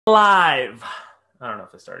Live. I don't know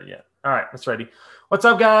if it started yet. All right, it's ready. What's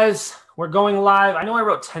up, guys? We're going live. I know I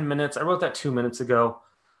wrote 10 minutes. I wrote that 2 minutes ago.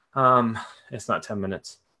 It's not 10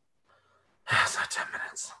 minutes. It's not 10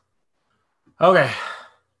 minutes. Okay.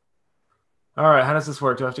 All right, how does this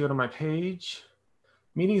work? Do I have to go to my page?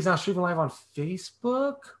 Meeting is now streaming live on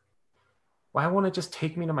Facebook? Why won't it just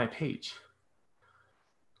take me to my page?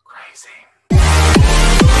 Crazy.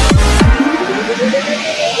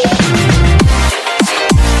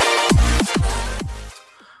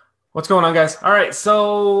 What's going on, guys? All right,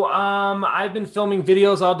 so I've been filming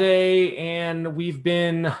videos all day, and we've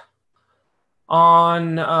been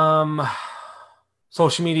on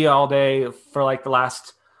social media all day for like the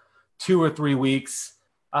last 2 or 3 weeks,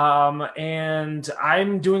 and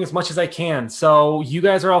I'm doing as much as I can. So you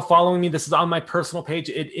guys are all following me. This is on my personal page.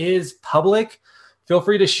 It is public. Feel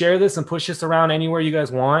free to share this and push this around anywhere you guys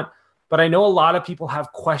want. But I know a lot of people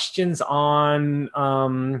have questions on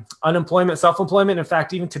unemployment, self-employment. In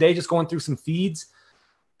fact, even today, just going through some feeds,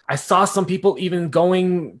 I saw some people even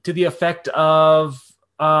going to the effect of,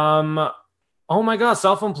 oh my God,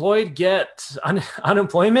 self-employed get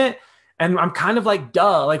unemployment. And I'm kind of like,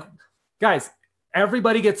 duh, like, guys,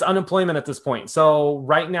 everybody gets unemployment at this point. So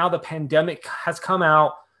right now, the pandemic has come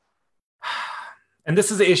out, and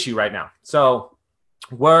this is the issue right now. So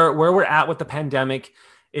where we're at with the pandemic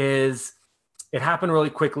is it happened really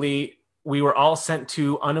quickly. We were all sent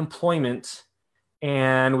to unemployment,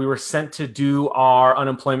 and we were sent to do our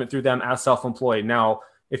unemployment through them as self-employed. Now,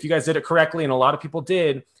 if you guys did it correctly, and a lot of people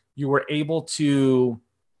did, you were able to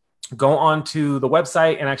go onto the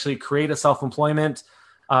website and actually create a self-employment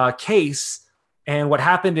case. And what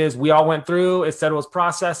happened is we all went through, it said it was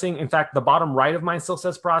processing. In fact, the bottom right of mine still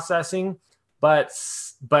says processing, but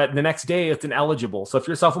the next day it's ineligible. So if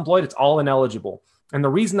you're self-employed, it's all ineligible. And the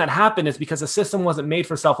reason that happened is because the system wasn't made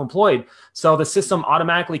for self-employed. So the system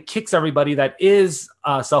automatically kicks everybody that is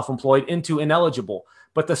self-employed into ineligible.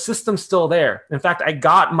 But the system's still there. In fact, I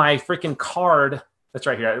got my freaking card. That's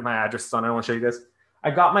right here. My address is on it. I want to show you guys.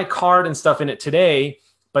 I got my card and stuff in it today,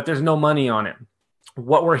 but there's no money on it.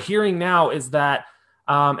 What we're hearing now is that,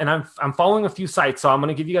 and I'm following a few sites. So I'm going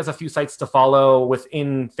to give you guys a few sites to follow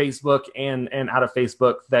within Facebook and out of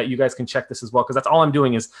Facebook that you guys can check this as well. Because that's all I'm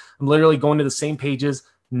doing is I'm literally going to the same pages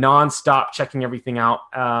nonstop, checking everything out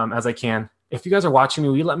as I can. If you guys are watching me,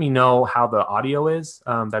 will you let me know how the audio is?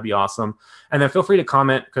 That'd be awesome. And then feel free to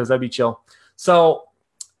comment because that'd be chill. So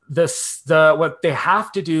what they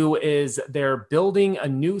have to do is they're building a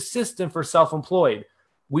new system for self-employed.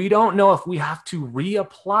 We don't know if we have to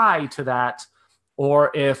reapply to that,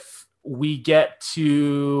 or if we get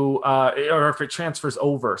to, or if it transfers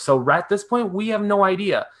over. So at this point, we have no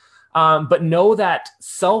idea. But know that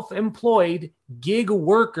self-employed gig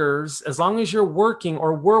workers, as long as you're working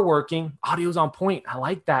or we're working, audio's on point. I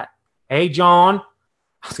like that. Hey, John.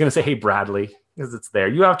 I was going to say, hey, Bradley, because it's there.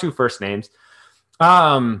 You have 2 first names.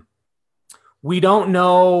 We don't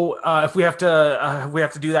know if we have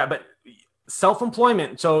to do that, but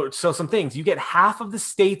self-employment. So some things, you get half of the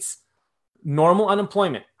state's normal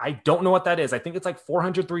unemployment. I don't know what that is. I think it's like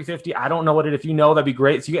 400, 350. I don't know what it is. If you know, that'd be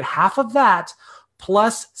great. So you get half of that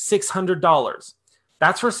plus $600.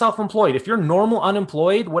 That's for self-employed. If you're normal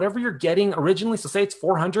unemployed, whatever you're getting originally, so say it's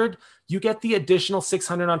 400, you get the additional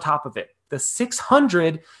 600 on top of it. The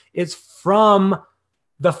 600 is from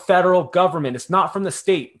the federal government. It's not from the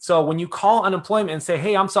state. So when you call unemployment and say,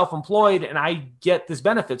 hey, I'm self-employed and I get these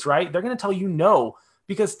benefits, right? They're going to tell you no.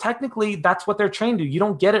 Because technically, that's what they're trained to. You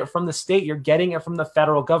don't get it from the state. You're getting it from the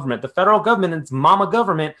federal government. The federal government is mama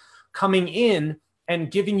government coming in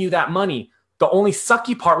and giving you that money. The only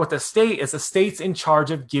sucky part with the state is the state's in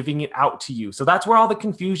charge of giving it out to you. So that's where all the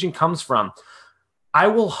confusion comes from. I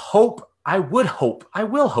will hope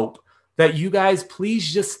that you guys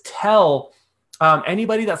please just tell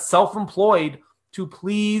anybody that's self-employed to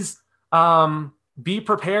please be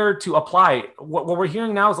prepared to apply. What we're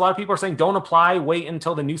hearing now is a lot of people are saying, don't apply, wait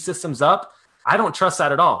until the new system's up. I don't trust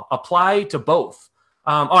that at all. Apply to both.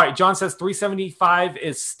 All right, John says 375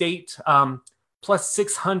 is state plus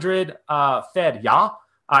 600 Fed. Yeah,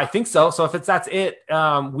 I think so. So if that's it,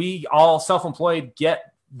 we all self-employed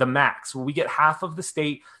get the max. We get half of the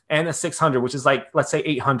state and the 600, which is like, let's say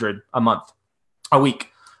 800 a week,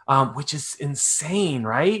 which is insane,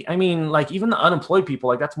 right? I mean, like even the unemployed people,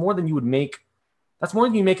 like that's more than you would make. That's more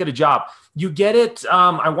than you make at a job. You get it,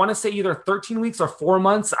 I want to say either 13 weeks or 4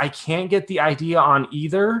 months. I can't get the idea on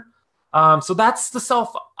either. So that's the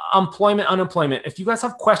self-employment, unemployment. If you guys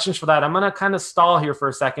have questions for that, I'm going to kind of stall here for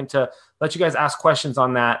a second to let you guys ask questions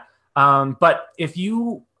on that. But if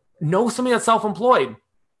you know somebody that's self-employed,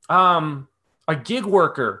 a gig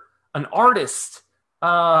worker, an artist,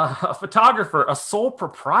 a photographer, a sole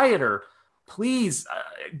proprietor, please,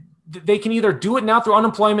 they can either do it now through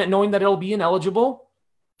unemployment, knowing that it'll be ineligible,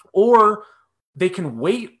 or they can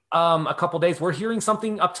wait a couple days. We're hearing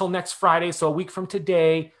something up till next Friday, so a week from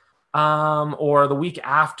today, or the week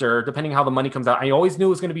after, depending how the money comes out. I always knew it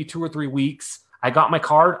was going to be 2 or 3 weeks. I got my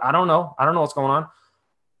card. I don't know what's going on.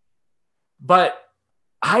 But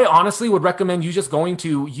I honestly would recommend you just going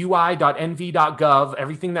to ui.nv.gov,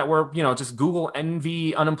 everything that we're, just Google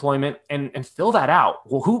NV unemployment and fill that out.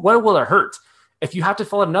 Well, what will it hurt? If you have to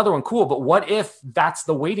fill out another one, cool. But what if that's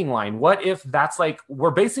the waiting line? What if that's like, we're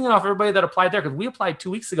basing it off everybody that applied there? Because we applied 2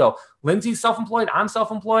 weeks ago. Lindsay's self-employed. I'm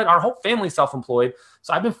self-employed. Our whole family's self-employed.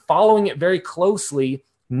 So I've been following it very closely.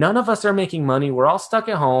 None of us are making money. We're all stuck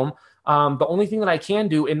at home. The only thing that I can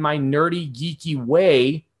do in my nerdy, geeky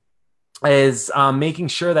way is making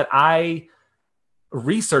sure that I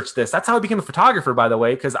research this. That's how I became a photographer, by the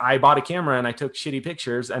way, because I bought a camera and I took shitty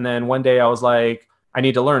pictures. And then one day I was like, I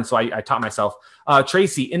need to learn. So I taught myself.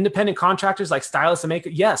 Tracy, independent contractors like stylists and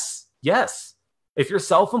makeup. Yes. If you're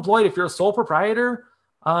self-employed, if you're a sole proprietor,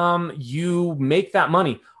 you make that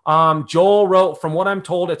money. Joel wrote, from what I'm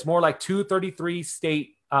told, it's more like 233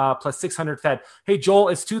 state plus 600 fed. Hey, Joel,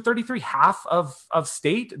 is 233 half of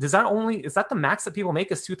state? Is that the max that people make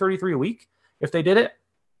is 233 a week if they did it?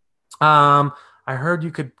 I heard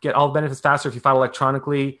you could get all the benefits faster if you filed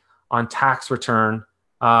electronically on tax return.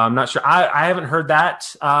 I'm not sure. I haven't heard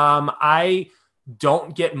that. I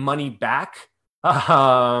don't get money back.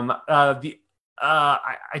 I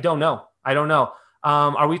don't know.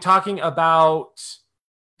 Are we talking about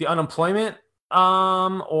the unemployment?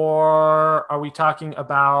 Or are we talking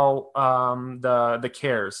about the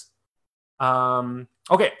CARES?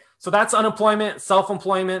 Okay, so that's unemployment,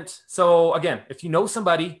 self-employment. So again, if you know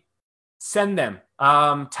somebody, send them.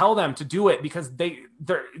 Tell them to do it, because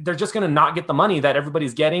they're just going to not get the money that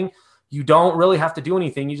everybody's getting. You don't really have to do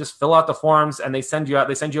anything. You just fill out the forms and they send you out.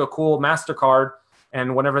 They send you a cool MasterCard,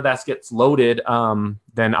 and whenever that gets loaded,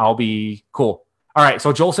 then I'll be cool. All right.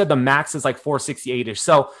 So Joel said the max is like 468-ish.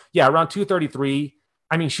 So yeah, around 233.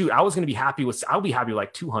 I mean, shoot, I'll be happy with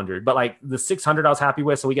like 200, but like the 600 I was happy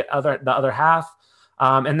with. So we get the other half.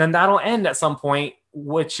 And then that'll end at some point,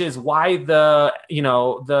 which is why the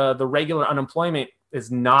regular unemployment they're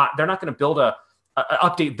not going to build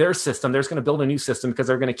update their system. They're just going to build a new system because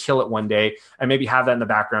they're going to kill it one day and maybe have that in the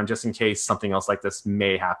background just in case something else like this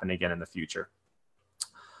may happen again in the future.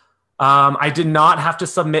 I did not have to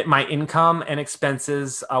submit my income and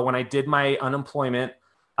expenses when I did my unemployment.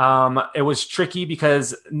 It was tricky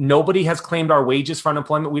because nobody has claimed our wages for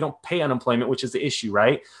unemployment. We don't pay unemployment, which is the issue,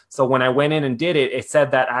 right? So when I went in and did it, it said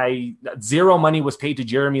that zero money was paid to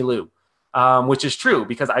Jeremy Liu, which is true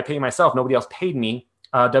because I pay myself. Nobody else paid me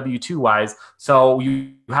W-2 wise. So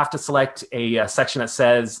you have to select a section that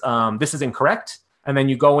says this is incorrect. And then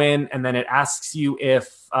you go in and then it asks you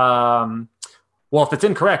if it's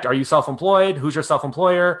incorrect, are you self-employed? Who's your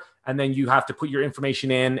self-employer? And then you have to put your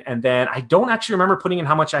information in. And then I don't actually remember putting in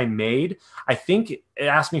how much I made. I think it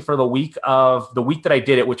asked me for the week that I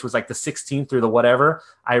did it, which was like the 16th through the whatever.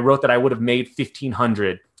 I wrote that I would have made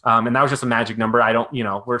 1,500. And that was just a magic number.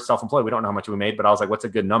 We're self-employed. We don't know how much we made, but I was like, what's a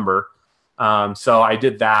good number? So I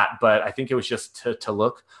did that, but I think it was just to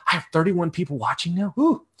look. I have 31 people watching now.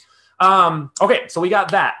 Ooh. Okay, so we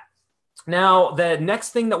got that. Now, the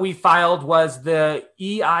next thing that we filed was the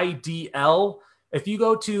EIDL. If you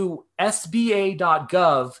go to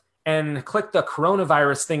sba.gov and click the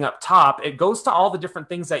coronavirus thing up top, it goes to all the different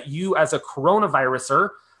things that you as a coronaviruser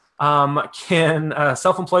a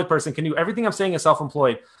self-employed person can do. Everything I'm saying is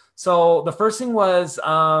self-employed. So the first thing was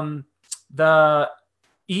the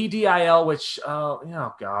EDIL, which, God,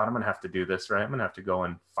 I'm going to have to do this, right? I'm going to have to go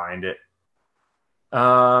and find it.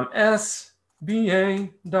 SBA.gov.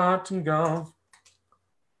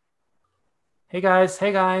 Hey guys. All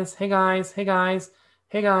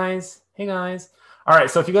right,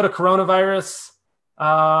 so if you go to coronavirus,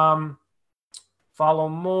 follow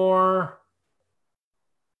more.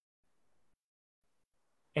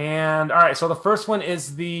 And all right, so the first one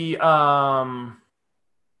is the, oh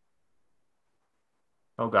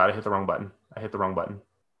God, I hit the wrong button.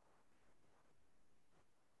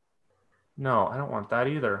 No, I don't want that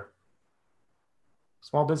either.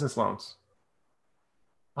 Small business loans.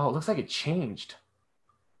 Oh, it looks like it changed.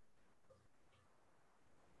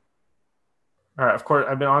 All right, of course,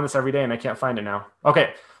 I've been on this every day and I can't find it now.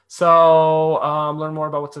 Okay, so learn more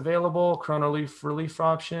about what's available, Corona relief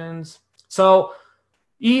options. So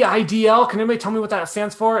EIDL, can anybody tell me what that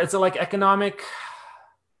stands for? Is it like economic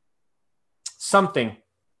something?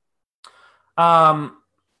 Well,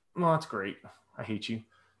 that's great. I hate you.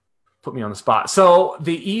 put me on the spot. So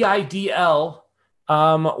the EIDL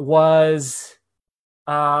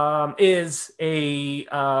is a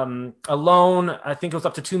loan. I think it was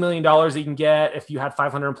up to $2 million that you can get if you had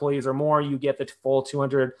 500 employees or more. You get the full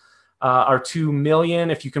 200 or 2 million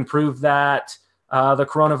if you can prove that the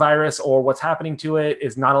coronavirus or what's happening to it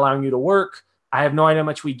is not allowing you to work. I have no idea how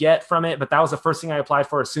much we get from it, but that was the first thing I applied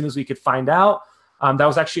for as soon as we could find out. That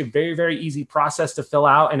was actually a very, very easy process to fill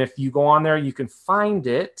out. And if you go on there, you can find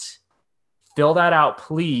it. Fill that out,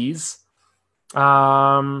 please.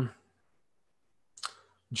 Joel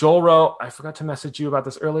wrote, I forgot to message you about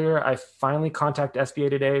this earlier. I finally contacted SBA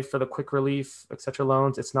today for the quick relief, etc.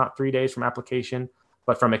 loans. It's not 3 days from application,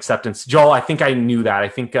 but from acceptance. Joel, I think I knew that. I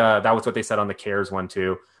think that was what they said on the CARES one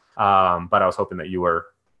too. But I was hoping that you were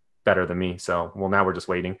better than me. So, well, now we're just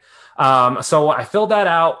waiting. So I filled that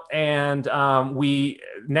out, and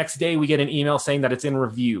next day we get an email saying that it's in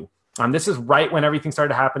review. This is right when everything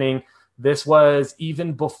started happening. This was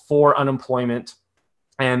even before unemployment.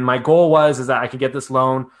 And my goal is that I could get this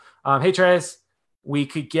loan. Hey, Trace, we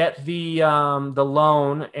could get the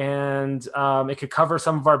loan, and it could cover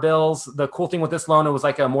some of our bills. The cool thing with this loan, it was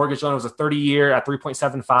like a mortgage loan. It was a 30-year at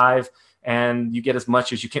 3.75, and you get as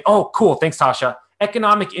much as you can. Oh, cool. Thanks, Tasha.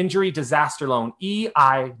 Economic Injury Disaster Loan,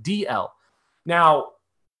 EIDL. Now,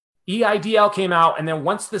 EIDL came out, and then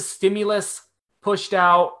once the stimulus pushed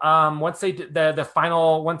out, once they did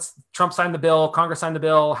once Trump signed the bill, Congress signed the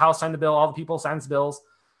bill, House signed the bill, all the people signed the bills,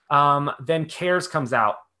 then CARES comes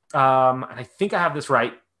out. And I think I have this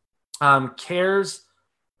right. CARES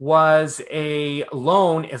was a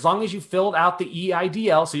loan as long as you filled out the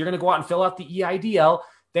EIDL. So you're going to go out and fill out the EIDL.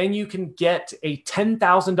 Then you can get a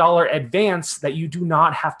 $10,000 advance that you do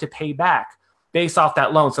not have to pay back based off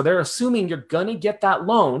that loan. So they're assuming you're going to get that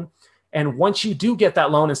loan. And once you do get that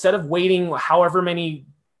loan, instead of waiting however many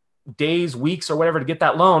days, weeks, or whatever to get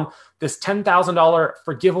that loan, this $10,000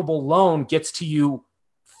 forgivable loan gets to you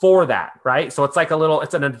for that, right? So it's like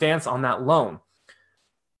it's an advance on that loan.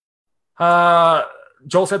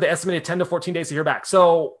 Joel said the estimated 10 to 14 days to hear back.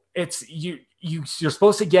 So it's you're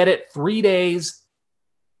supposed to get it 3 days.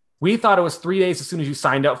 We thought it was 3 days as soon as you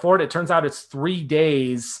signed up for it. It turns out it's 3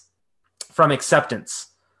 days from acceptance.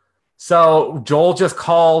 So Joel just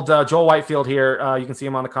called Joel Whitefield here. You can see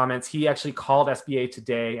him on the comments. He actually called SBA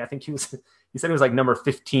today. I think he said it was like number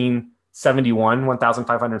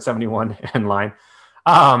 1571 in line.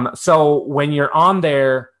 So when you're on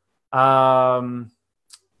there,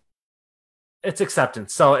 it's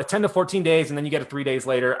acceptance. So 10 to 14 days, and then you get it 3 days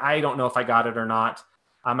later. I don't know if I got it or not.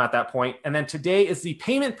 I'm at that point. And then today is the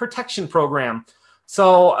Payment Protection Program.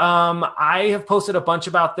 So I have posted a bunch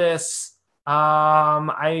about this.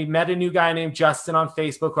 I met a new guy named Justin on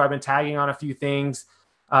Facebook who I've been tagging on a few things.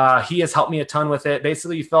 He has helped me a ton with it.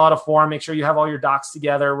 Basically, you fill out a form, make sure you have all your docs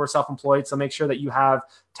together. We're self-employed, so make sure that you have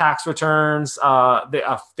tax returns. They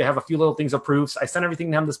have a few little things approved. I sent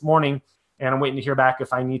everything to him this morning, and I'm waiting to hear back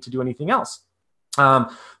if I need to do anything else.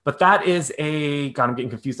 But that is I'm getting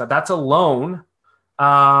confused now. That's a loan.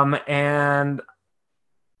 And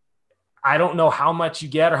I don't know how much you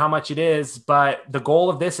get or how much it is, but the goal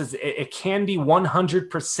of this is it can be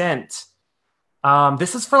 100%.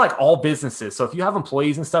 This is for like all businesses. So if you have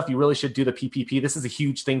employees and stuff, you really should do the PPP. This is a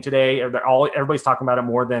huge thing today. Everybody's talking about it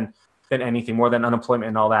more than anything, more than unemployment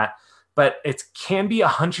and all that. But it can be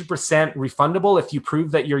 100% refundable if you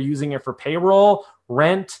prove that you're using it for payroll,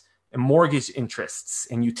 rent, and mortgage interests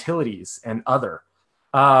and utilities and other.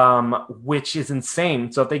 Which is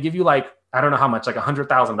insane. So if they give you like, I don't know how much, like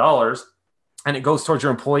 $100,000, and it goes towards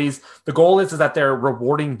your employees, the goal is that they're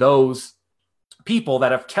rewarding those people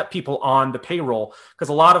that have kept people on the payroll. Because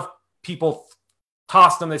a lot of people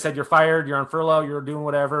tossed them. They said, you're fired, you're on furlough, you're doing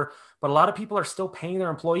whatever. But a lot of people are still paying their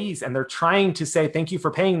employees, and they're trying to say thank you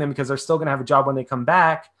for paying them because they're still going to have a job when they come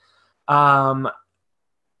back.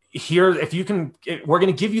 Here, if you can, we're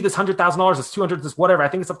going to give you this $100,000, this 200, this whatever. I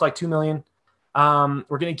think it's up to like 2 million.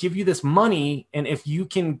 We're going to give you this money, and if you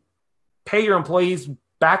can pay your employees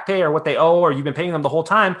back pay or what they owe, or you've been paying them the whole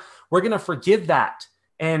time, we're going to forgive that.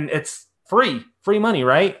 And it's free money,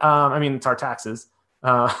 right? I mean, it's our taxes,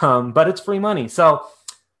 but it's free money. So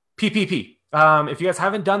PPP, if you guys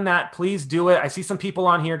haven't done that, please do it. I see some people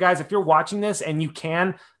on here, guys, if you're watching this and you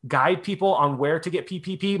can guide people on where to get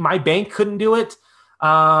PPP, my bank couldn't do it.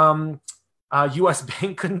 US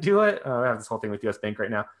Bank couldn't do it. I have this whole thing with US Bank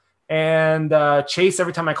right now. And Chase,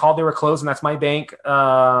 every time I called, they were closed, and that's my bank. So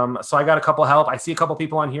I got a couple help. I see a couple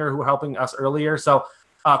people on here who were helping us earlier. So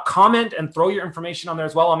comment and throw your information on there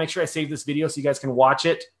as well. I'll make sure I save this video so you guys can watch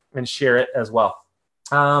it and share it as well.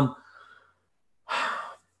 But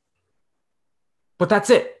that's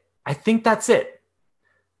it. I think that's it.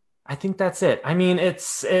 I think that's it. I mean,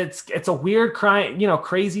 it's a weird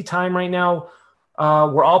crazy time right now.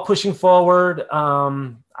 We're all pushing forward.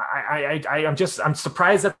 I'm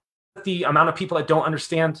surprised at the amount of people that don't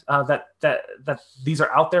understand that these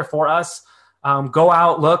are out there for us. Go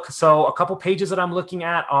out, look. So a couple pages that I'm looking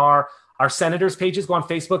at are our senators pages. Go on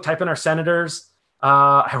Facebook, type in our senators.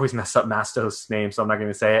 I always mess up Masto's name, so I'm not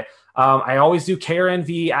going to say it. I always do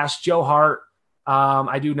KRNV, Ask Joe Hart.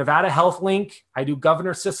 I do Nevada Health Link. I do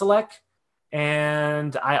Governor Sisolak.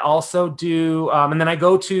 And I also do, and then I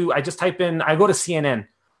go to CNN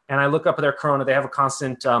and I look up their Corona. They have a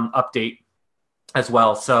constant update as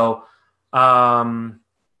well. So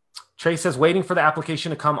Trace says, waiting for the application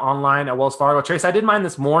to come online at Wells Fargo. Trace, I did mine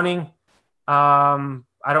this morning.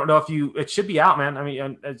 I don't know if it should be out, man. I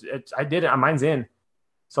mean, I did it. Mine's in.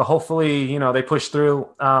 So hopefully, they push through.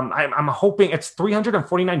 I'm hoping it's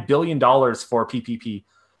 $349 billion for PPP.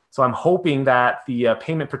 So I'm hoping that the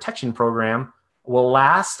payment protection program will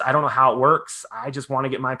last. I don't know how it works. I just want to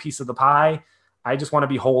get my piece of the pie. I just want to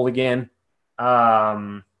be whole again.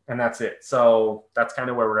 And that's it. So that's kind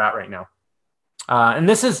of where we're at right now. And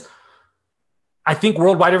this is, I think,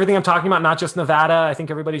 worldwide, everything I'm talking about, not just Nevada. I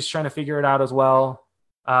think everybody's trying to figure it out as well.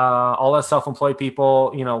 All us self-employed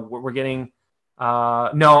people, we're getting,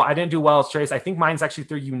 no, I didn't do well as Trace. I think mine's actually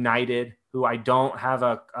through United, who I don't have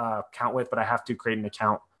a account with, but I have to create an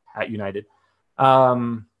account at United. But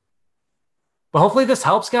hopefully this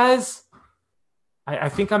helps, guys. I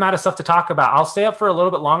think I'm out of stuff to talk about. I'll stay up for a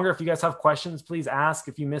little bit longer. If you guys have questions, please ask.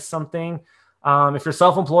 If you missed something, if you're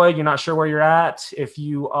self-employed, you're not sure where you're at. If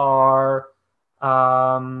you are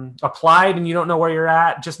applied and you don't know where you're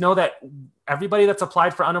at, just know that everybody that's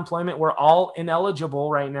applied for unemployment, we're all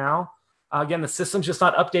ineligible right now. Again, the system's just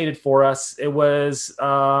not updated for us. It was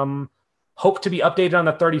hoped to be updated on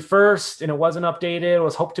the 31st, and it wasn't updated. It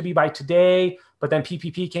was hoped to be by today, but then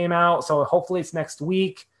PPP came out, so hopefully it's next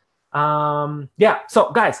week. Yeah,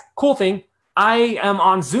 so guys, cool thing. I am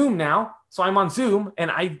on Zoom now. So I'm on Zoom, and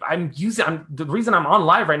the reason I'm on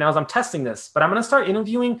live right now is I'm testing this, but I'm going to start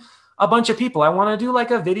interviewing a bunch of people. I want to do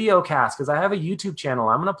like a video cast because I have a YouTube channel.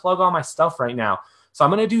 I'm going to plug all my stuff right now. So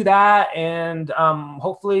I'm going to do that, and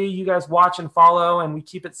hopefully you guys watch and follow, and we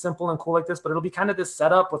keep it simple and cool like this, but it'll be kind of this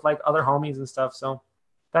setup with like other homies and stuff. So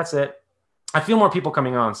that's it. I feel more people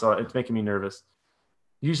coming on, so it's making me nervous.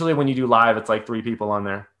 Usually when you do live, it's like 3 people on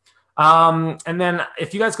there. And then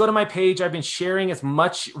if you guys go to my page, I've been sharing as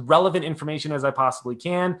much relevant information as I possibly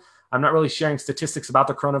can. I'm not really sharing statistics about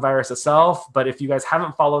the coronavirus itself, but if you guys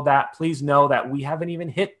haven't followed that, please know that we haven't even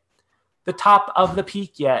hit the top of the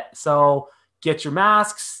peak yet. So get your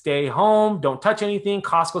masks, stay home, don't touch anything.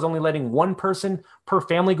 Costco's only letting 1 person per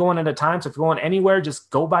family go in at a time. So if you're going anywhere, just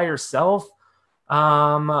go by yourself.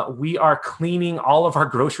 We are cleaning all of our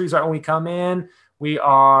groceries right when we come in. We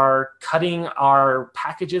are cutting our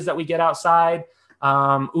packages that we get outside.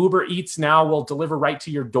 Uber Eats now will deliver right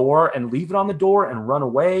to your door and leave it on the door and run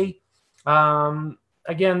away.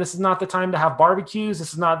 Again, this is not the time to have barbecues.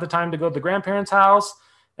 This is not the time to go to the grandparents' house.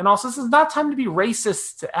 And also, this is not time to be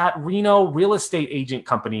racist at Reno real estate agent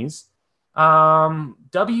companies.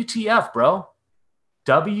 WTF, bro.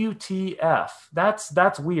 WTF.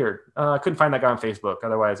 That's weird. I couldn't find that guy on Facebook.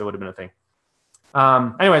 Otherwise, it would have been a thing.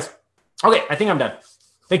 Anyways. Okay, I think I'm done.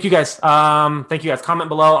 Thank you guys. Thank you guys. Comment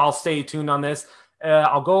below. I'll stay tuned on this.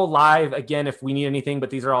 I'll go live again if we need anything,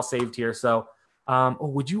 but these are all saved here. So, I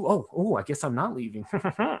guess I'm not leaving.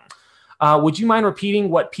 Would you mind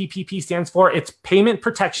repeating what PPP stands for? It's Payment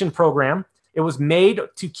Protection Program. It was made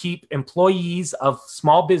to keep employees of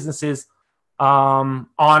small businesses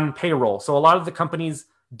on payroll. So a lot of the companies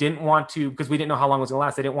didn't want to, because we didn't know how long it was going to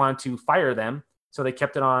last, they didn't want to fire them. So they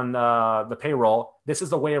kept it on the payroll. This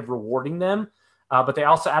is a way of rewarding them. But they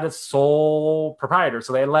also added sole proprietor.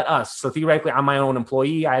 So they let us. So theoretically, I'm my own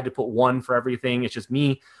employee. I had to put 1 for everything. It's just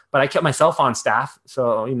me. But I kept myself on staff.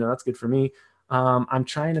 So, that's good for me. I'm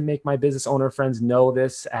trying to make my business owner friends know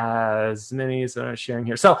this, as many as are sharing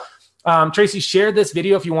here. So Tracy, share this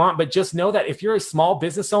video if you want. But just know that if you're a small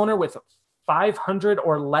business owner with 500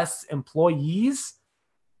 or less employees,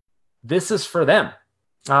 this is for them.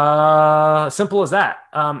 Simple as that.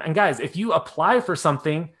 And guys, if you apply for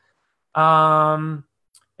something,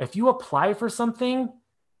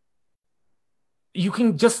 you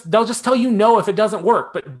can they'll just tell you no if it doesn't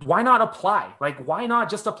work, but why not apply? Like, why not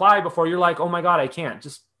just apply before you're like, oh my God, I can't.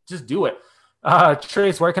 Just do it.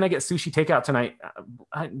 Trace, where can I get sushi takeout tonight?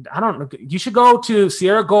 I don't know. You should go to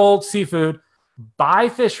Sierra Gold Seafood, buy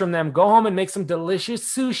fish from them, go home and make some delicious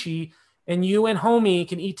sushi, and you and homie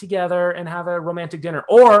can eat together and have a romantic dinner.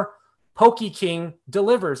 Or Poke King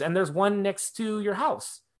delivers, and there's one next to your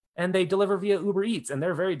house. and they deliver via Uber Eats, and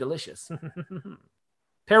they're very delicious.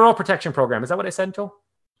 Payroll protection program. Is that what I said, Joel?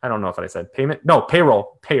 I don't know if I said payment. No,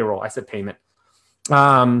 payroll. I said payment.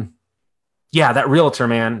 Yeah, that realtor,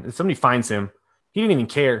 man. If somebody finds him, he didn't even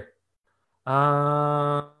care.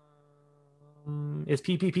 Is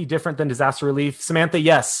PPP different than disaster relief? Samantha,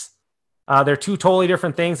 yes. They're two totally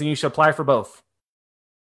different things, and you should apply for both.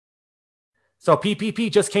 So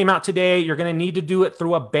PPP just came out today. You're going to need to do it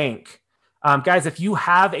through a bank. Guys, if you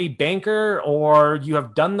have a banker or you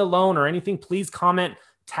have done the loan or anything, please comment.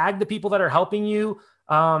 Tag the people that are helping you.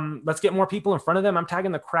 Let's get more people in front of them. I'm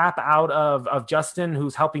tagging the crap out of Justin,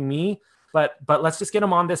 who's helping me. But let's just get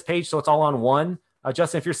them on this page so it's all on one.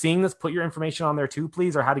 Justin, if you're seeing this, put your information on there too,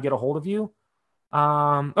 please, or how to get a hold of you.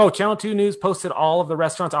 Channel 2 News posted all of the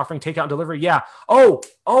restaurants offering takeout and delivery. Yeah.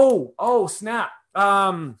 Oh, snap.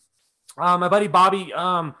 My buddy Bobby,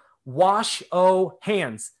 Wash O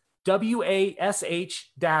Hands, WASH-OE,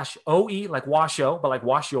 like Washo, but like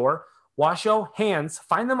Wash Your, Washo Hands.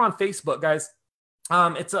 Find them on Facebook, guys.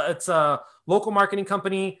 It's a local marketing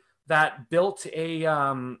company that built a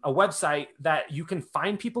website that you can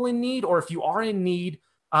find people in need, or if you are in need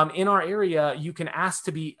in our area, you can ask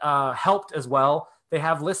to be helped as well. They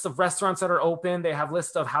have lists of restaurants that are open. They have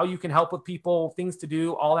lists of how you can help with people, things to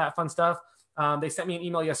do, all that fun stuff. They sent me an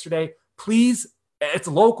email yesterday. Please, it's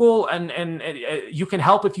local and you can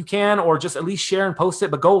help if you can, or just at least share and post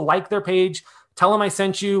it, but go like their page. Tell them I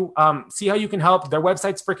sent you. See how you can help. Their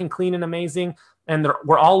website's freaking clean and amazing. And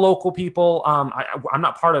we're all local people. I'm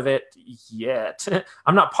not part of it yet.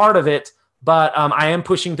 I'm not part of it, but I am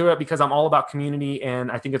pushing through it because I'm all about community,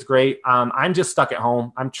 and I think it's great. I'm just stuck at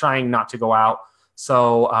home. I'm trying not to go out.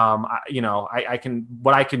 So, I can,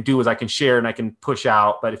 what I can do is I can share and I can push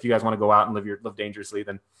out. But if you guys want to go out and live dangerously,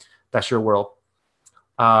 then that's your world.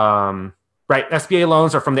 Right. SBA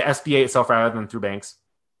loans are from the SBA itself rather than through banks.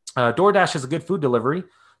 DoorDash is a good food delivery.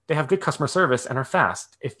 They have good customer service and are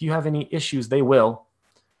fast. If you have any issues, they will.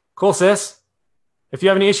 Cool, sis. If you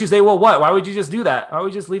have any issues, they will what? Why would you just do that? Why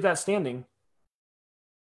would you just leave that standing?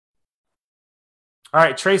 All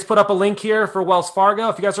right, Trace put up a link here for Wells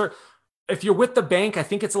Fargo. If you're with the bank, I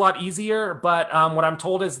think it's a lot easier. But what I'm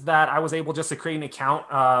told is that I was able just to create an account.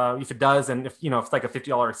 If it does, and if it's like a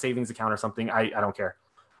 $50 savings account or something, I don't care.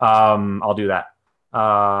 I'll do that.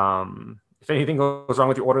 If anything goes wrong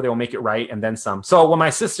with your order, they will make it right and then some. So what my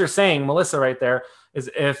sister's saying, Melissa right there, is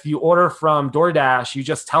if you order from DoorDash, you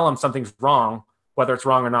just tell them something's wrong, whether it's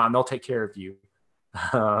wrong or not, and they'll take care of you.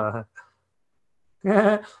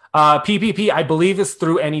 PPP, I believe, is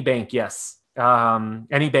through any bank. Yes.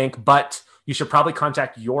 Any bank, but you should probably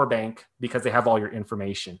contact your bank because they have all your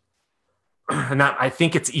information. And that, I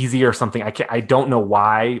think it's easier or something. I don't know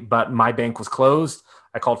why, but my bank was closed.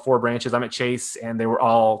 I called 4 branches. I'm at Chase and they were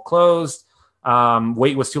all closed.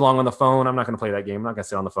 Wait was too long on the phone. I'm not going to play that game. I'm not going to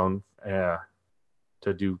sit on the phone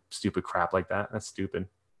to do stupid crap like that. That's stupid.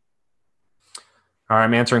 All right,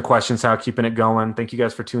 I'm answering questions now, keeping it going. Thank you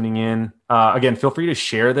guys for tuning in. Again, feel free to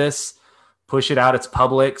share this, push it out. It's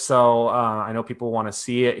public, so I know people want to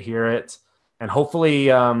see it, hear it, and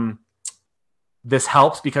hopefully this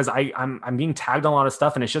helps because I'm being tagged on a lot of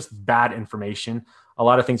stuff, and it's just bad information. A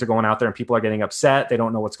lot of things are going out there, and people are getting upset. They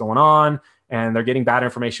don't know what's going on, and they're getting bad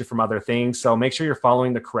information from other things. So make sure you're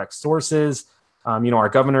following the correct sources. Our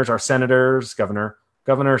governors, our senators,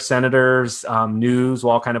 senators, news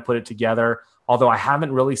will all kind of put it together. Although I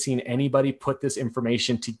haven't really seen anybody put this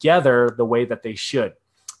information together the way that they should.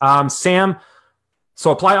 Sam,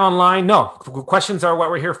 so apply online? No. Questions are what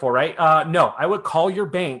we're here for, right? No, I would call your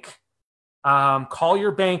bank. Call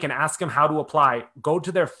your bank and ask them how to apply. Go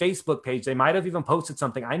to their Facebook page. They might have even posted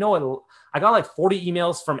something. I know I got like 40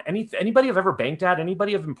 emails from anybody I've ever banked at,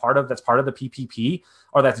 anybody I've been part of that's part of the PPP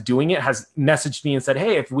or that's doing it has messaged me and said,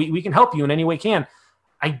 hey, if we can help you in any way can.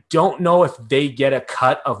 I don't know if they get a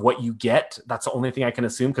cut of what you get. That's the only thing I can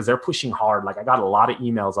assume because they're pushing hard. Like I got a lot of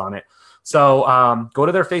emails on it. So go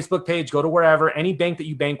to their Facebook page, go to wherever, any bank that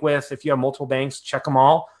you bank with. If you have multiple banks, check them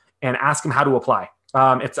all and ask them how to apply.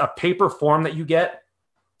 It's a paper form that you get.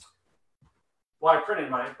 Well, I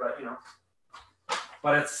printed mine,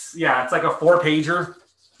 but it's like a 4-pager,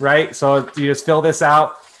 right? So you just fill this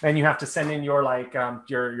out and you have to send in your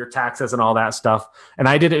your taxes and all that stuff. And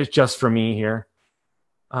I did it just for me here.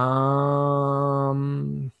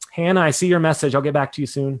 Hannah, I see your message. I'll get back to you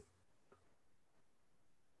soon.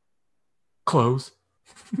 Close.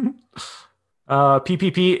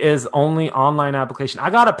 PPP is only online application.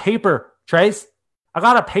 I got a paper, Trace. I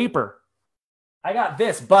got a paper. I got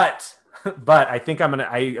this, but I think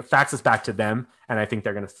I fax this back to them and I think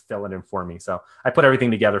they're going to fill it in for me. So I put everything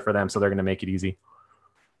together for them. So they're going to make it easy.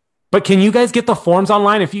 But can you guys get the forms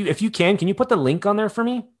online? If you can you put the link on there for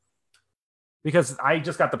me? Because I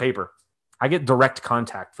just got the paper. I get direct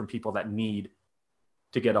contact from people that need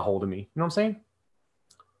to get a hold of me. You know what I'm saying?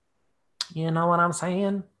 You know what I'm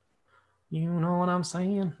saying? You know what I'm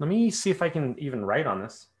saying? Let me see if I can even write on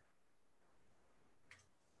this.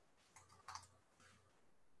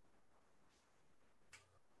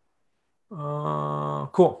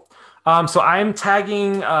 Cool. So I'm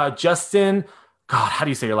tagging Justin. God, how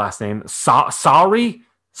do you say your last name? Sorry.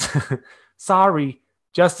 Sorry.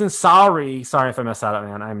 Justin, sorry. Sorry if I messed that up,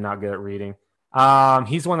 man. I'm not good at reading.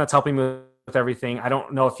 He's the one that's helping me with everything. I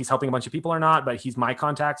don't know if he's helping a bunch of people or not, but he's my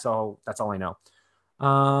contact, so that's all I know.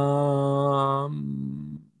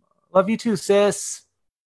 Love you too, sis.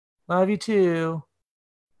 Love you too.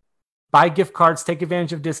 Buy gift cards, take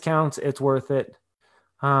advantage of discounts. It's worth it.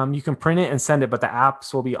 You can print it and send it, but the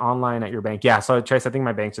apps will be online at your bank. Yeah, so Trace, I think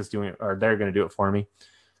my bank's just doing it, or they're going to do it for me.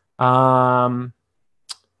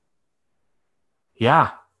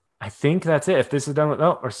 Yeah, I think that's it. If this is done with,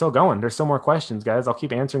 we're still going. There's still more questions, guys. I'll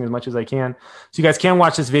keep answering as much as I can. So you guys can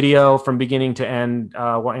watch this video from beginning to end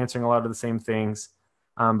while answering a lot of the same things.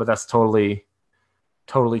 But that's totally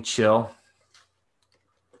chill.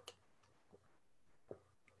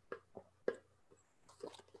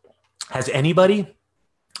 Has anybody?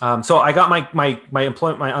 So I got my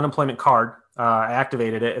unemployment card. I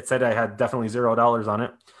activated it. It said I had definitely $0 on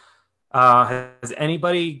it. Has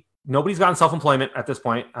anybody? Nobody's gotten self-employment at this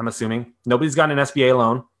point, I'm assuming. Nobody's gotten an SBA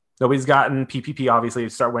loan. Nobody's gotten PPP, obviously,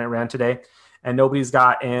 start when it ran today. And nobody's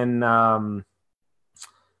gotten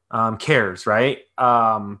CARES, right?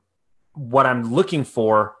 What I'm looking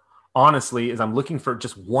for, honestly, is I'm looking for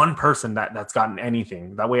just one person that's gotten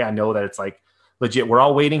anything. That way I know that it's like legit. We're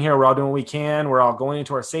all waiting here. We're all doing what we can. We're all going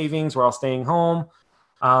into our savings. We're all staying home.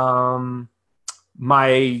 My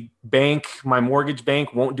mortgage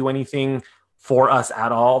bank won't do anything for us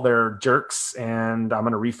at all. They're jerks, and I'm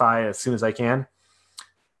going to refi as soon as I can.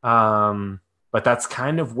 But that's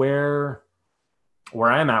kind of where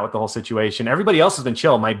I'm at with the whole situation. Everybody else has been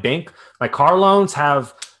chill. My car loans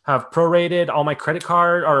have prorated. All my credit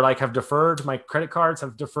card have deferred. My credit cards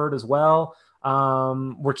have deferred as well.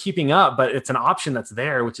 We're keeping up, but it's an option that's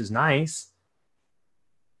there, which is nice.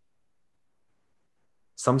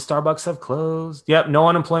 Some Starbucks have closed. Yep, no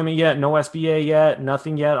unemployment yet, no SBA yet,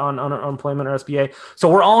 nothing yet on unemployment or SBA.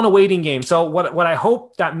 So we're all in a waiting game. So what I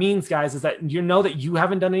hope that means, guys, is that you know that you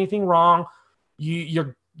haven't done anything wrong.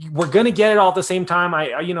 We're gonna get it all at the same time.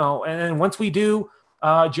 And once we do,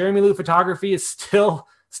 Jeremy Lou Photography is still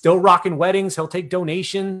rocking weddings. He'll take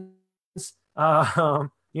donations. I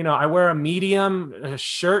wear a medium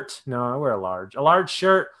shirt. No, I wear a large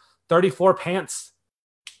shirt, 34 pants.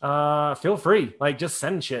 Feel free, just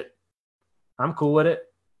send shit. I'm cool with it.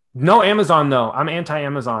 No Amazon though. I'm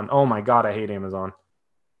anti-Amazon. Oh my God, I hate Amazon.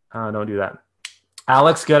 Don't do that.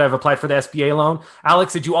 Alex, good. I've applied for the SBA loan.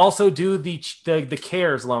 Alex, did you also do the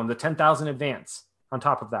CARES loan, the 10,000 advance on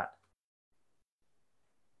top of that?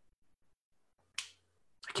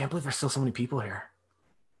 I can't believe there's still so many people here.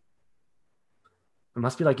 It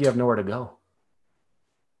must be like you have nowhere to go.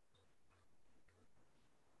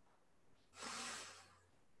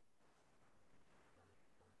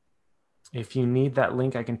 If you need that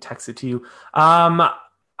link, I can text it to you.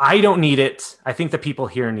 I don't need it. I think the people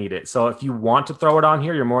here need it. So if you want to throw it on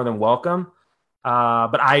here, you're more than welcome.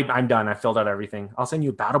 But I'm done. I filled out everything. I'll send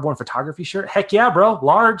you a Battleborn photography shirt. Heck yeah, bro.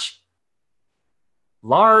 Large.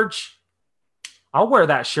 I'll wear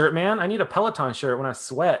that shirt, man. I need a Peloton shirt when I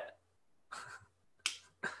sweat.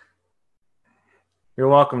 You're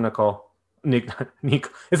welcome, Nicole. Is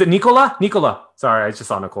it Nicola? Nicola. Sorry, I just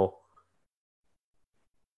saw Nicole.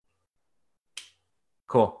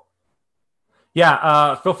 Cool.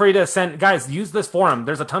 Yeah, feel free to send. Guys, use this forum.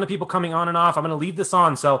 There's a ton of people coming on and off. I'm going to leave this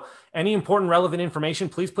on. So any important, relevant information,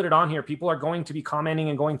 please put it on here. People are going to be commenting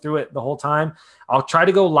and going through it the whole time. I'll try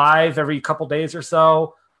to go live every couple days or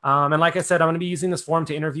so. And like I said, I'm going to be using this forum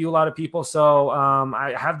to interview a lot of people. So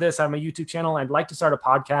I have my YouTube channel. I'd like to start a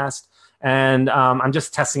podcast. And I'm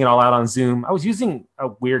just testing it all out on Zoom. I was using a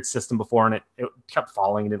weird system before, and it kept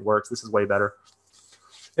falling and it works. This is way better.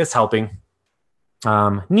 It's helping.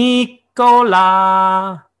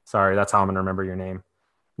 Nicola. Sorry, that's how I'm going to remember your name.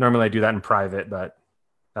 Normally I do that in private, but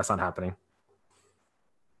that's not happening.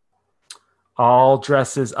 All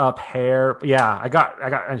dresses up, hair. Yeah, I got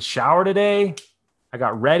a shower today. I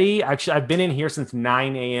got ready. Actually, I've been in here since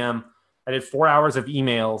 9 a.m. I did 4 hours of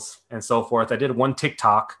emails and so forth. I did one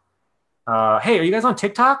TikTok. Hey, are you guys on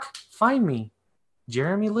TikTok? Find me.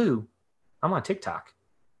 Jeremy Lou. I'm on TikTok.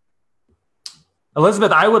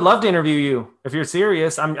 Elizabeth, I would love to interview you if you're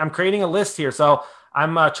serious. I'm creating a list here. So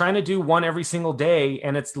I'm trying to do one every single day,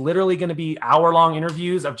 and it's literally going to be hour-long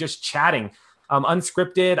interviews of just chatting,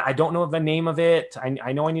 unscripted. I don't know the name of it.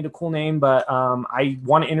 I know I need a cool name, but I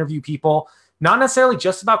want to interview people, not necessarily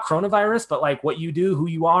just about coronavirus, but like what you do, who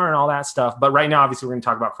you are, and all that stuff. But right now, obviously, we're going to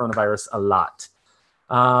talk about coronavirus a lot.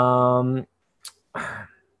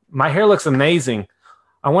 My hair looks amazing.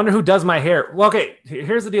 I wonder who does my hair. Well, okay,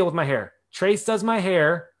 here's the deal with my hair. Trace does my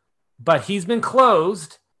hair, but he's been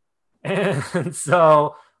closed. And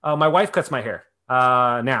so my wife cuts my hair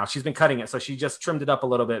now. She's been cutting it. So she just trimmed it up a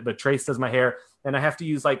little bit. But Trace does my hair. And I have to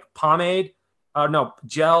use like pomade,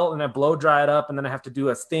 gel, and I blow dry it up. And then I have to do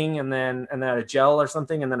a sting and then a gel or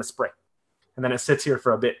something and then a spray. And then it sits here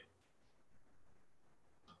for a bit.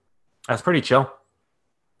 That's pretty chill.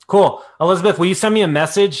 Cool. Elizabeth, will you send me a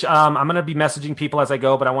message? I'm going to be messaging people as I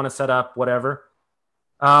go, but I want to set up whatever.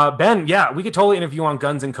 Ben, yeah, we could totally interview on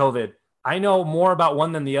guns and COVID. I know more about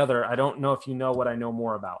one than the other. I don't know if you know what I know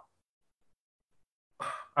more about.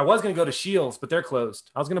 I was going to go to Shields, but they're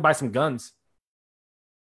closed. I was going to buy some guns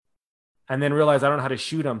and then realize I don't know how to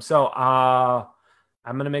shoot them. So I'm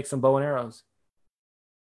going to make some bow and arrows.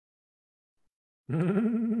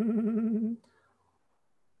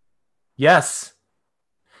 Yes.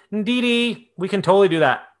 Dee, we can totally do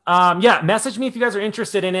that. Yeah, message me if you guys are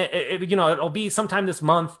interested in it. It'll be sometime this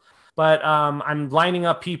month, but I'm lining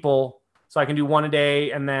up people so I can do one a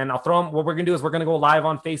day, and then I'll throw them. What we're gonna do is we're gonna go live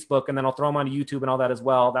on Facebook, and then I'll throw them on YouTube and all that as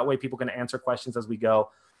well. That way, people can answer questions as we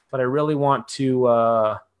go. But I really want to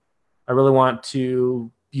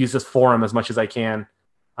use this forum as much as I can.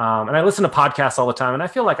 And I listen to podcasts all the time, and I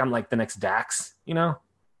feel like I'm like the next Dax.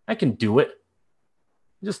 I can do it.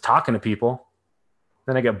 I'm just talking to people.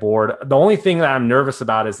 Then I get bored. The only thing that I'm nervous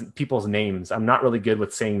about is people's names. I'm not really good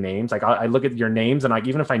with saying names. Like I look at your names and like,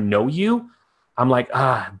 even if I know you, I'm like,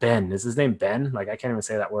 Ben, is his name Ben? Like I can't even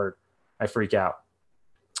say that word. I freak out.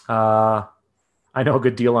 I know a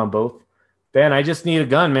good deal on both. Ben, I just need a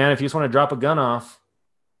gun, man. If you just want to drop a gun off.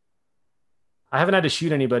 I haven't had to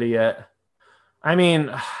shoot anybody yet. I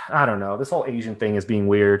mean, I don't know. This whole Asian thing is being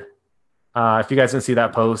weird. If you guys didn't see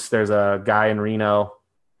that post, there's a guy in Reno,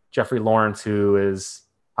 Jeffrey Lawrence, who is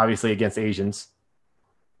obviously against Asians,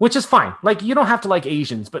 which is fine. Like, you don't have to like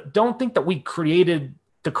Asians, but don't think that we created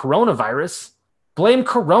the coronavirus. Blame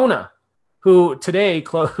Corona, who today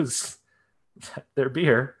closed their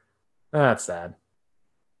beer. That's sad.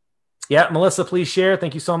 Yeah, Melissa, please share.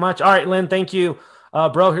 Thank you so much. All right, Lynn, thank you.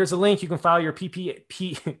 Bro, here's a link. You can file your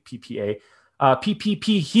PPP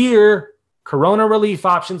here. Corona relief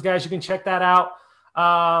options, guys. You can check that out.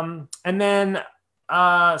 And then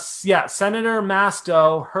Senator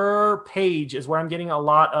Masto, her page is where I'm getting a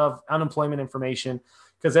lot of unemployment information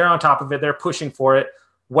because they're on top of it. They're pushing for it.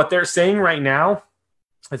 What they're saying right now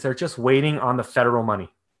is they're just waiting on the federal money.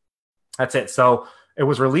 That's it. So it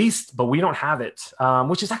was released, but we don't have it,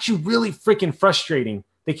 which is actually really freaking frustrating.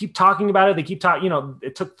 They keep talking about it. They keep talking,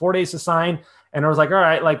 it took 4 days to sign. And I was like, all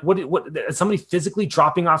right, like what is somebody physically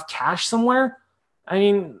dropping off cash somewhere? I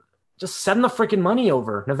mean, just send the freaking money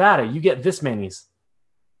over. Nevada, you get this many's.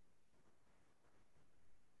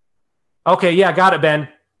 Okay, yeah, got it, Ben.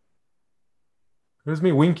 Who's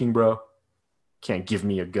me winking, bro? Can't give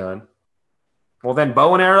me a gun. Well, then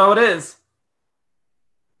bow and arrow it is.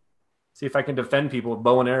 See if I can defend people with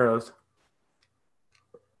bow and arrows.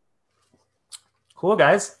 Cool,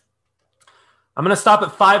 guys. I'm going to stop at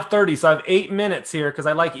 5:30, so I have 8 minutes here because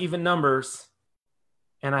I like even numbers.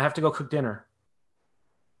 And I have to go cook dinner.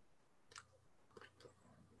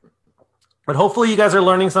 But hopefully you guys are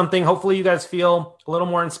learning something. Hopefully you guys feel a little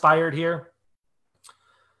more inspired here.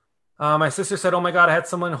 My sister said, oh my God, I had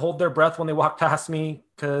someone hold their breath when they walked past me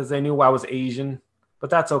because they knew I was Asian. But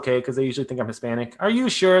that's okay because they usually think I'm Hispanic. Are you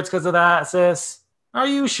sure it's because of that, sis? Are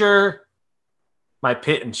you sure? My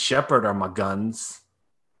Pit and Shepherd are my guns.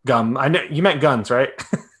 Gum. I know you meant guns, right?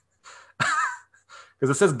 Because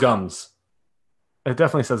it says gums. It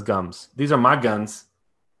definitely says gums. These are my guns.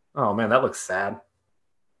 Oh man, that looks sad.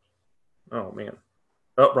 Oh man.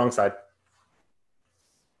 Oh, wrong side.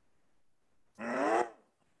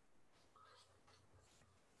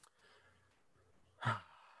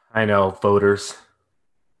 I know, voters.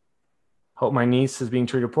 Hope my niece is being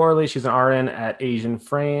treated poorly. She's an RN at Asian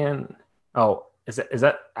Fran. Oh, is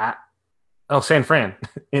that at? Oh, San Fran.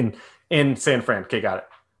 in San Fran. Okay, got it.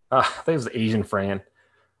 I think it was Asian Fran.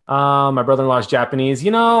 My brother-in-law is Japanese.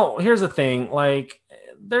 Here's the thing. Like,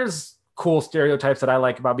 there's cool stereotypes that I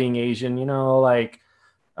like about being Asian. I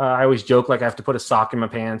always joke like I have to put a sock in my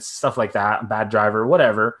pants, stuff like that. Bad driver,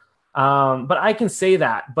 whatever. But I can say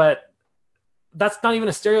that. But that's not even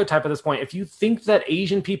a stereotype at this point. If you think that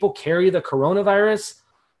Asian people carry the coronavirus,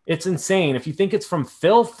 It's insane. If you think it's from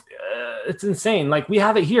filth, it's insane. Like, we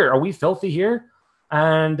have it here. Are we filthy here?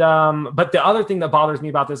 And but the other thing that bothers me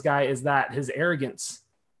about this guy is that his arrogance,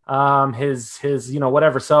 his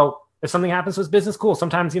whatever. So if something happens to his business, cool.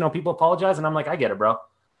 Sometimes people apologize, and I'm like, I get it, bro.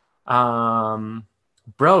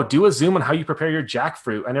 Bro, do a Zoom on how you prepare your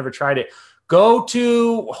jackfruit. I never tried it. Go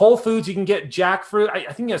to Whole Foods. You can get jackfruit.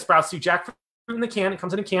 I think Sprouts do jackfruit in the can. It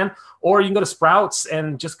comes in a can. Or you can go to Sprouts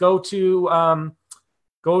and just go to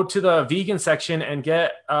the vegan section and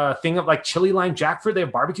get a thing of like chili lime jackfruit. They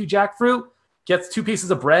have barbecue jackfruit. Get 2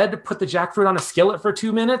 pieces of bread. Put the jackfruit on a skillet for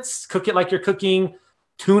 2 minutes. Cook it like you're cooking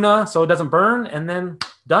tuna so it doesn't burn, and then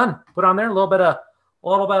done. Put on there a little bit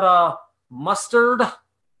of mustard,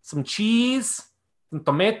 some cheese, some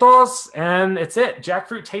tomatoes, and it's it.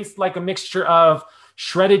 Jackfruit tastes like a mixture of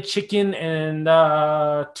shredded chicken and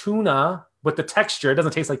tuna with the texture. It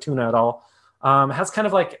doesn't taste like tuna at all. It has kind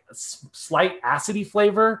of like slight acidy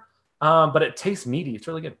flavor, but it tastes meaty. It's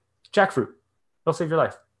really good. Jackfruit. It'll save your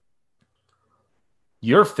life.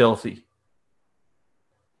 You're filthy.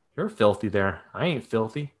 You're filthy there. I ain't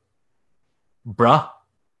filthy. Bruh.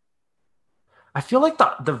 I feel like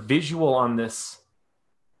the visual on this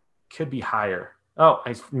could be higher. Oh,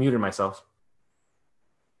 I muted myself.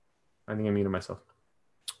 I think I muted myself.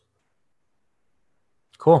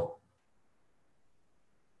 Cool.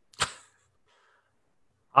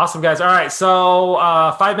 Awesome, guys. All right, so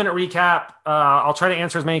 5-minute recap. I'll try to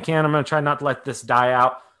answer as many as I can. I'm going to try not to let this die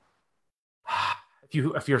out.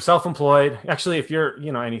 If you're self-employed, actually, if you're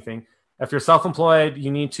anything, if you're self-employed, you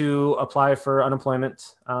need to apply for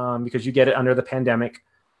unemployment because you get it under the pandemic.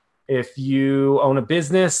 If you own a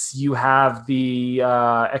business, you have the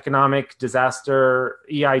economic disaster,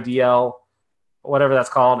 EIDL, whatever that's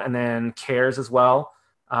called, and then CARES as well.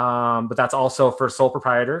 But that's also for sole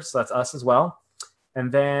proprietors, so that's us as well. And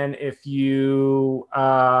then if you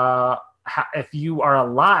are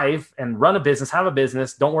alive and run a business, have a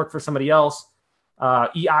business, don't work for somebody else,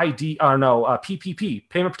 PPP,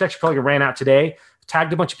 Payment Protection Program, ran out today.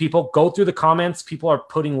 Tagged a bunch of people. Go through the comments. People are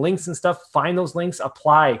putting links and stuff. Find those links.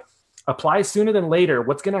 Apply sooner than later.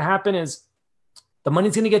 What's going to happen is the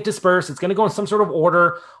money's going to get dispersed. It's going to go in some sort of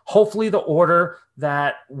order. Hopefully the order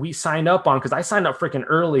that we signed up on, because I signed up freaking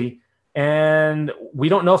early, and we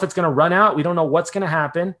don't know if it's going to run out. We don't know what's going to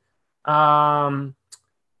happen.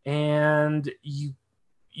 And you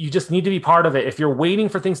just need to be part of it. If you're waiting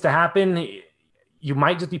for things to happen, you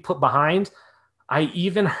might just be put behind. I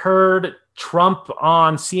even heard Trump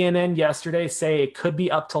on CNN yesterday say it could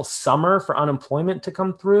be up till summer for unemployment to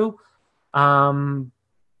come through.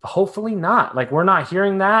 Hopefully not. Like, we're not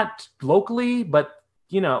hearing that locally, but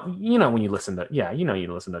when you listen to,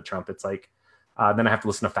 you listen to Trump, it's like, then I have to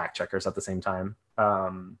listen to fact checkers at the same time.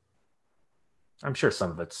 I'm sure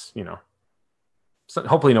some of it's, so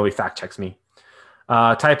hopefully nobody fact checks me.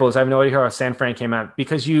 Typos. I have no idea how San Fran came out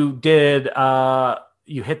because you did,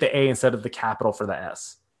 you hit the A instead of the capital for the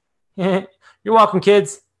S. You're welcome,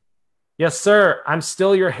 kids. Yes, sir. I'm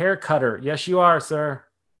still your hair cutter. Yes, you are, sir.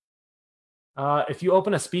 If you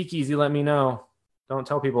open a speakeasy, let me know. Don't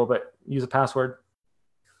tell people, but use a password.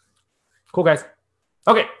 Cool, guys.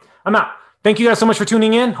 Okay, I'm out. Thank you guys so much for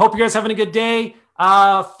tuning in. Hope you guys having a good day.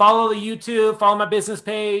 Follow the YouTube, follow my business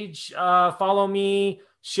page, follow me,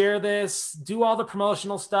 share this, do all the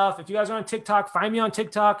promotional stuff. If you guys are on TikTok, find me on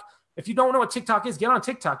TikTok. If you don't know what TikTok is, get on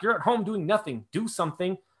TikTok. You're at home doing nothing. Do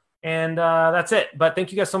something. And that's it. But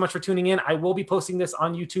thank you guys so much for tuning in. I will be posting this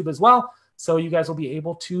on YouTube as well, so you guys will be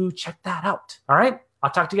able to check that out. All right?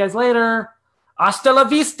 I'll talk to you guys later. Hasta la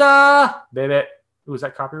vista, baby. Ooh, is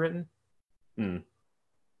that copywritten?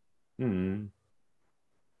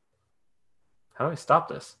 How do I stop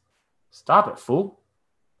this? Stop it, fool.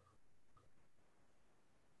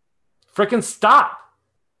 Frickin' stop.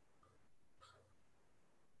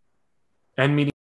 End meeting.